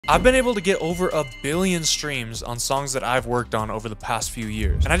I've been able to get over 1 billion streams on songs that I've worked on over the past few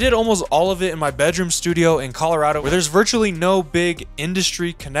years. And I did almost all of it in my bedroom studio in Colorado, where there's virtually no big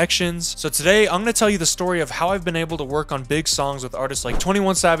industry connections. So today I'm gonna tell you the story of how I've been able to work on big songs with artists like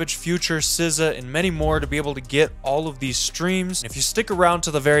 21 Savage, Future, SZA, and many more to be able to get all of these streams. And if you stick around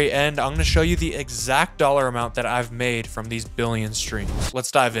to the very end, I'm gonna show you the exact dollar amount that I've made from these billion streams.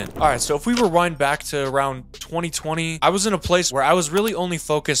 Let's dive in. All right, so if we rewind back to around 2020, I was in a place where I was really only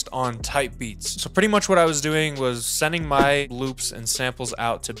focused on type beats. So pretty much what I was doing was sending my loops and samples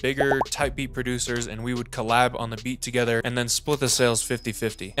out to bigger type beat producers, and we would collab on the beat together and then split the sales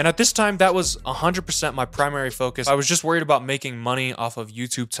 50-50. And at this time, that was 100% my primary focus. I was just worried about making money off of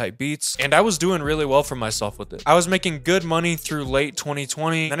YouTube type beats, and I was doing really well for myself with it. I was making good money through late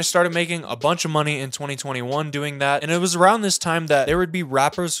 2020. Then I started making a bunch of money in 2021 doing that. And it was around this time that there would be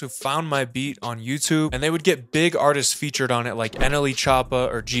rappers who found my beat on YouTube, and they would get big artists featured on it like NLE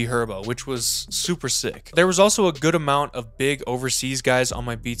Choppa or G Herbo, which was super sick. There was also a good amount of big overseas guys on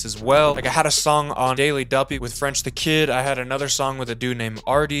my beats as well. Like I had a song on Daily Duppy with French the Kid. I had another song with a dude named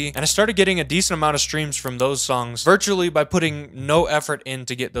Artie, and I started getting a decent amount of streams from those songs virtually by putting no effort in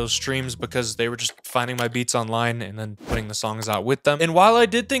to get those streams, because they were just finding my beats online and then putting the songs out with them. And while I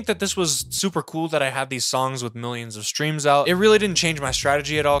did think that this was super cool that I had these songs with millions of streams out, it really didn't change my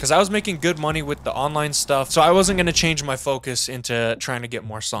strategy at all, because I was making good money with the online stuff, so I wasn't going to change my focus into trying to get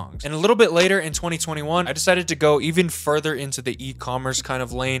more songs. And a little bit later in 2021, I decided to go even further into the e-commerce kind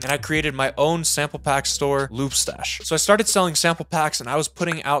of lane, and I created my own sample pack store, Loop Stash. So I started selling sample packs, and I was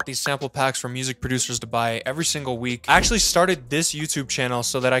putting out these sample packs for music producers to buy every single week. I actually started this YouTube channel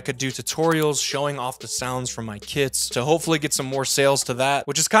so that I could do tutorials showing off the sounds from my kits to hopefully get some more sales to that,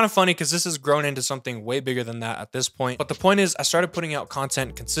 which is kind of funny because this has grown into something way bigger than that at this point. But the point is, I started putting out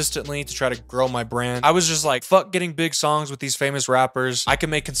content consistently to try to grow my brand. I was just like, fuck getting big songs with these famous rappers. I can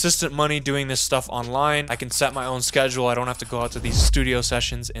make consistent money doing this stuff online. I can set my own schedule. I don't have to go out to these studio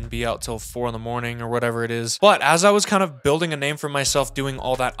sessions and be out till 4 in the morning or whatever it is. But as I was kind of building a name for myself doing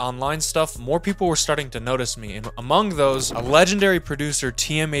all that online stuff, more people were starting to notice me. And among those, a legendary producer,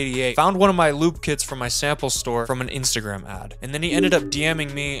 TM88, found one of my loop kits from my sample store from an Instagram ad. And then he ended up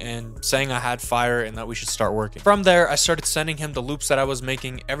DMing me and saying I had fire and that we should start working. From there, I started sending him the loops that I was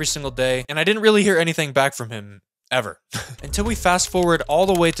making every single day, and I didn't really hear anything back from him ever. Until we fast forward all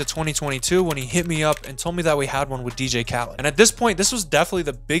the way to 2022, when he hit me up and told me that we had one with DJ Khaled. And at this point, this was definitely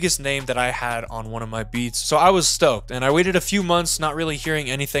the biggest name that I had on one of my beats, so I was stoked. And I waited a few months not really hearing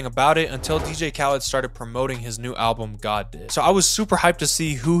anything about it until DJ Khaled started promoting his new album, God Did. So I was super hyped to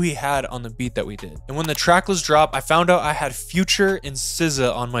see who he had on the beat that we did. And when the track was dropped, I found out I had Future and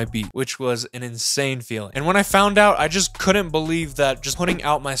SZA on my beat, which was an insane feeling. And when I found out, I just couldn't believe that just putting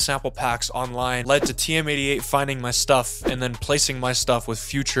out my sample packs online led to TM88 finding my stuff and then placing my stuff with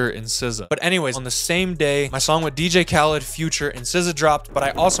Future and SZA. But anyways, on the same day, my song with DJ Khaled, Future, and SZA dropped, but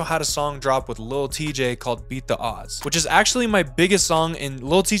I also had a song drop with Lil TJ called Beat the Odds, which is actually my biggest song, and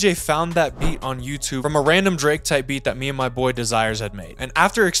Lil TJ found that beat on YouTube from a random Drake type beat that me and my boy Desires had made. And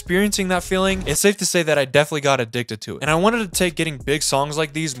after experiencing that feeling, it's safe to say that I definitely got addicted to it. And I wanted to take getting big songs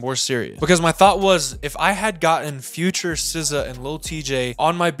like these more serious, because my thought was, if I had gotten Future, SZA, and Lil TJ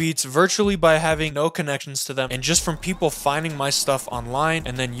on my beats virtually by having no connections to them and just from people finding my stuff online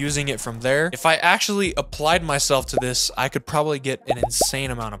and then using it from there, if I actually applied myself to this, I could probably get an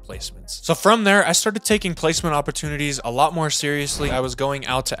insane amount of placements. So from there, I started taking placement opportunities a lot more seriously. I was going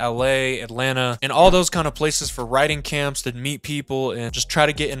out to LA, Atlanta, and all those kind of places for writing camps to meet people and just try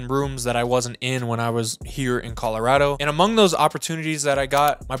to get in rooms that I wasn't in when I was here in Colorado. And among those opportunities that I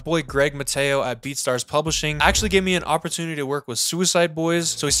got, my boy Greg Mateo at BeatStars Publishing actually gave me an opportunity to work with Suicide Boys.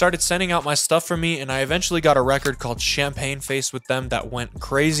 So he started sending out my stuff for me, and I eventually got a record called Champagne Face with them that went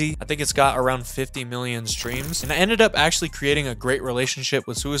crazy. I think it's got around 50 million streams, and I ended up actually creating a great relationship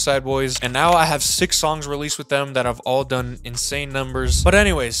with Suicide Boys, and now I have 6 songs released with them that have all done insane numbers. But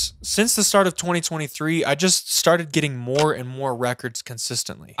anyways, since the start of 2023, I just started getting more and more records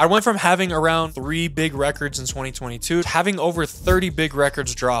consistently. I went from having around 3 big records in 2022 to having over 30 big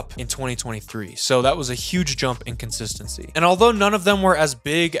records drop in 2023, so that was a huge jump in consistency. And although none of them were as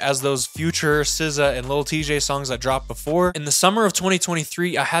big as those Future, SZA, and Lil TJ songs that dropped before, in the summer of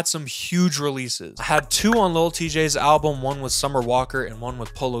 2023, I had some huge releases. I had 2 on Lil TJ's album, one with Summer Walker and one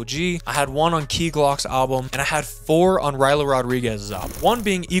with Polo G. I had 1 on Key Glock's album, and I had 4 on Ryla Rodriguez's album. One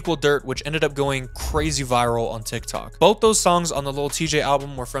being Equal Dirt, which ended up going crazy viral on TikTok. Both those songs on the Lil TJ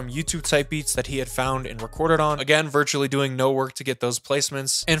album were from YouTube type beats that he had found and recorded on. Again, virtually doing no work to get those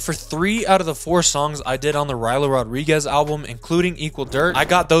placements. And for 3 out of the 4 songs I did on the Ryla Rodriguez album, including Equal Dirt, I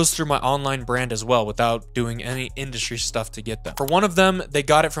got those through my online brand as well without doing doing any industry stuff to get them. For one of them, they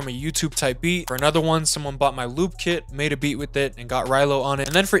got it from a YouTube type beat. For another one, someone bought my loop kit, made a beat with it, and got Rilo on it.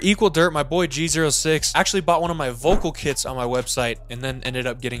 And then for Equal Dirt, my boy G06 actually bought one of my vocal kits on my website and then ended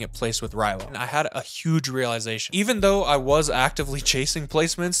up getting it placed with Rilo. And I had a huge realization. Even though I was actively chasing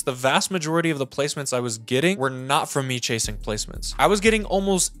placements, the vast majority of the placements I was getting were not from me chasing placements. I was getting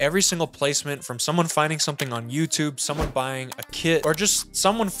almost every single placement from someone finding something on YouTube, someone buying a kit, or just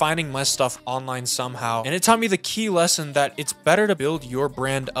someone finding my stuff online somehow. And it taught me the key lesson that it's better to build your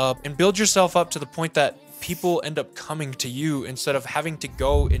brand up and build yourself up to the point that people end up coming to you instead of having to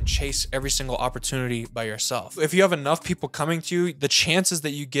go and chase every single opportunity by yourself. If you have enough people coming to you, the chances that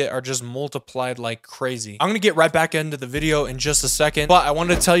you get are just multiplied like crazy. I'm gonna get right back into the video in just a second, but I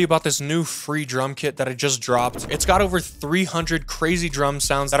wanted to tell you about this new free drum kit that I just dropped. It's got over 300 crazy drum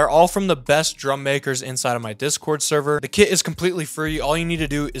sounds that are all from the best drum makers inside of my Discord server. The kit is completely free. All you need to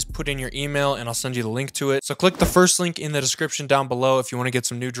do is put in your email and I'll send you the link to it. So click the first link in the description down below if you want to get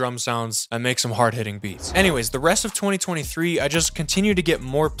some new drum sounds and make some hard-hitting beats. Anyways, the rest of 2023, I just continue to get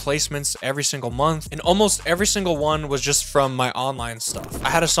more placements every single month, and almost every single one was just from my online stuff.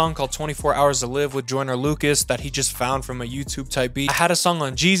 I had a song called 24 Hours to Live with Joyner Lucas that he just found from a YouTube type beat. I had a song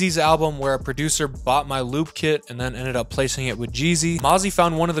on Jeezy's album where a producer bought my loop kit and then ended up placing it with Jeezy. Mozzie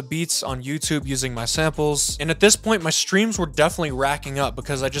found one of the beats on YouTube using my samples, and at this point, my streams were definitely racking up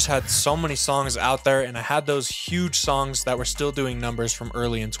because I just had so many songs out there, and I had those huge songs that were still doing numbers from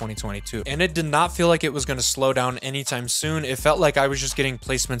early in 2022. And it did not feel like it was going to slow down anytime soon. It felt like I was just getting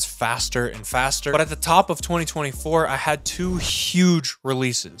placements faster and faster. But at the top of 2024, I had two huge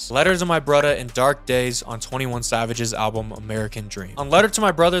releases: Letter to My Brother and Dark Days on 21 Savage's album American Dream. On Letter to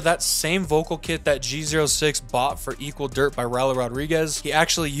My Brother, that same vocal kit that G06 bought for Equal Dirt by Rilo Rodriguez, he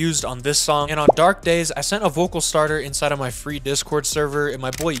actually used on this song. And on Dark Days, I sent a vocal starter inside of my free Discord server, and my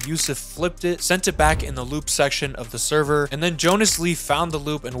boy Yusuf flipped it, sent it back in the loop section of the server, and then Jonas Lee found the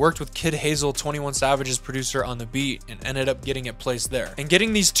loop and worked with Kid Hazel, 21 Savage's producer, on the beat, and ended up getting it placed there. And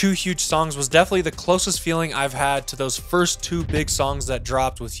getting these two huge songs was definitely the closest feeling I've had to those first two big songs that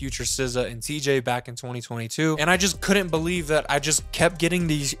dropped with Future SZA and TJ back in 2022. And I just couldn't believe that I just kept getting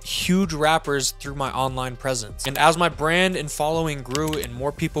these huge rappers through my online presence. And as my brand and following grew and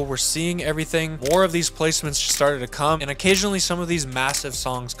more people were seeing everything, more of these placements just started to come, and occasionally some of these massive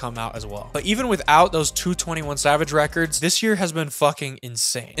songs come out as well. But even without those two 21 Savage records, this year has been fucking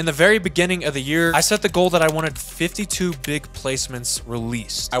insane. In the very beginning of the year, I set the goal that I wanted 52 big placements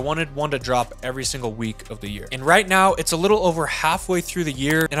released. I wanted one to drop every single week of the year. And right now, it's a little over halfway through the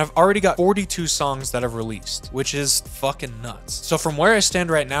year, and I've already got 42 songs that have released, which is fucking nuts. So from where I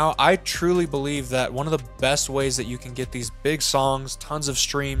stand right now, I truly believe that one of the best ways that you can get these big songs, tons of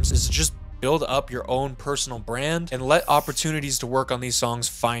streams, is to just build up your own personal brand and let opportunities to work on these songs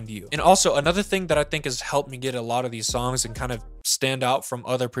find you. And also, another thing that I think has helped me get a lot of these songs and kind of stand out from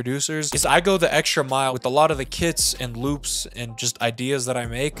other producers is I go the extra mile with a lot of the kits and loops and just ideas that I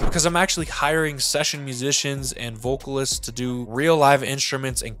make, because I'm actually hiring session musicians and vocalists to do real live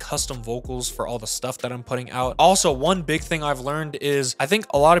instruments and custom vocals for all the stuff that I'm putting out. Also, one big thing I've learned is I think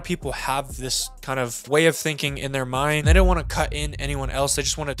a lot of people have this kind of way of thinking in their mind. They don't want to cut in anyone else. They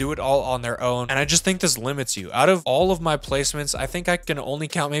just want to do it all on their own. And I just think this limits you. Out of all of my placements, I think I can only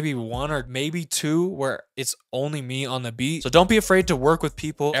count maybe one or maybe two where it's only me on the beat. So don't be afraid to work with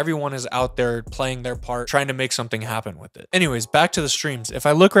people. Everyone is out there playing their part, trying to make something happen with it. Anyways, back to the streams. If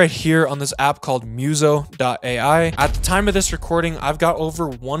I look right here on this app called Muso.ai, at the time of this recording, I've got over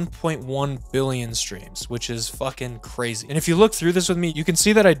 1.1 billion streams, which is fucking crazy. And if you look through this with me, you can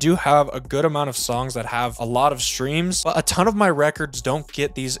see that I do have a good amount of songs that have a lot of streams, but a ton of my records don't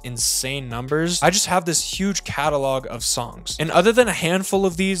get these insane numbers. I just have this huge catalog of songs. And other than a handful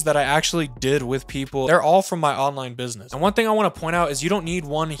of these that I actually did with people, they're all from my online business. And one thing I want to point out is you don't need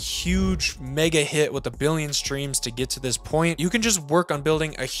one huge mega hit with a billion streams to get to this point. You can just work on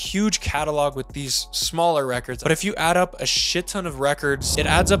building a huge catalog with these smaller records. But if you add up a shit ton of records, it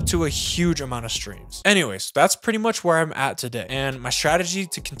adds up to a huge amount of streams. Anyways, that's pretty much where I'm at today. And my strategy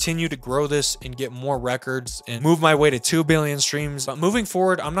to continue to grow this and get more records and move my way to 2 billion streams. But moving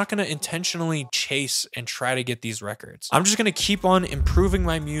forward, I'm not going to intentionally chase and try to get these records. I'm just going to keep on improving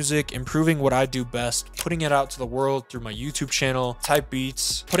my music, improving what I do best, putting it out to the world through my YouTube channel, type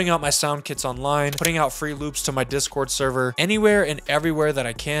beats, putting out my sound kits online, putting out free loops to my Discord server, anywhere and everywhere that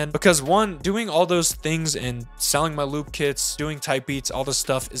I can. Because one, doing all those things and selling my loop kits, doing type beats, all this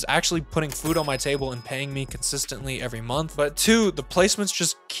stuff is actually putting food on my table and paying me consistently every month. But two, the placements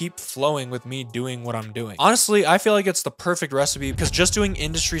just keep flowing with me doing what I'm doing. Honestly, I feel like it's the perfect recipe because just doing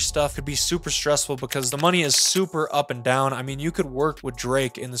industry stuff could be super stressful because the money is super up and down. I mean, you could work with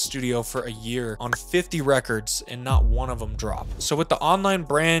Drake in the studio for a year on 50 records and not one of them drop. So with the online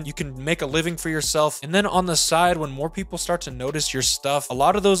brand, you can make a living for yourself. And then on the side, when more people start to notice your stuff, a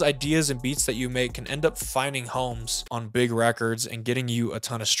lot of those ideas and beats that you make can end up finding homes on big records and getting you a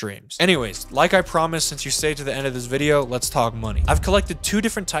ton of streams. Anyways, like I promised, since you stayed to the end of this video, let's talk money. I've collected two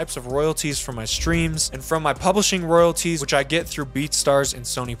different types of royalties from my streams, and from my publishing royalties, which I get through BeatStars and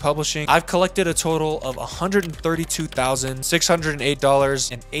Sony Publishing, I've collected a total of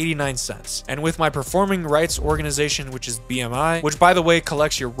 $132,608.89. And with my performing rights organization, which is BMI, which by the way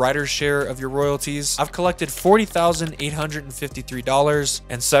collects your writer's share of your royalties, I've collected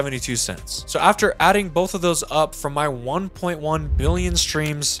 $40,853.72. So after adding both of those up from my 1.1 billion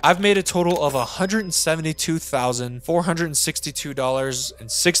streams, I've made a total of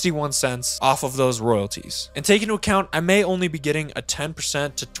 $172,462.61 off of those royalties. And take into account, I may only be getting a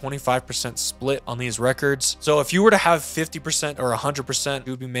 10% to 25% split on these records. So if you were to have 50% or 100%,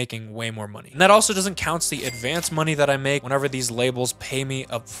 you would be making way more money. And that also doesn't count the advance money that I make whenever these labels pay me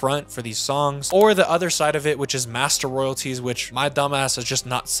up front for these songs, or the other side of it, which is master royalties, which my dumbass has just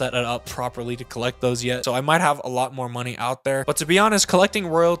not set it up properly to collect those yet. So I might have a lot more money out there. But to be honest, collecting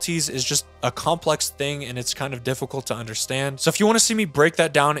royalties is just a complex thing and it's kind of difficult to understand. So if you want to see me break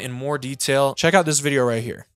that down in more detail, check out this video right here.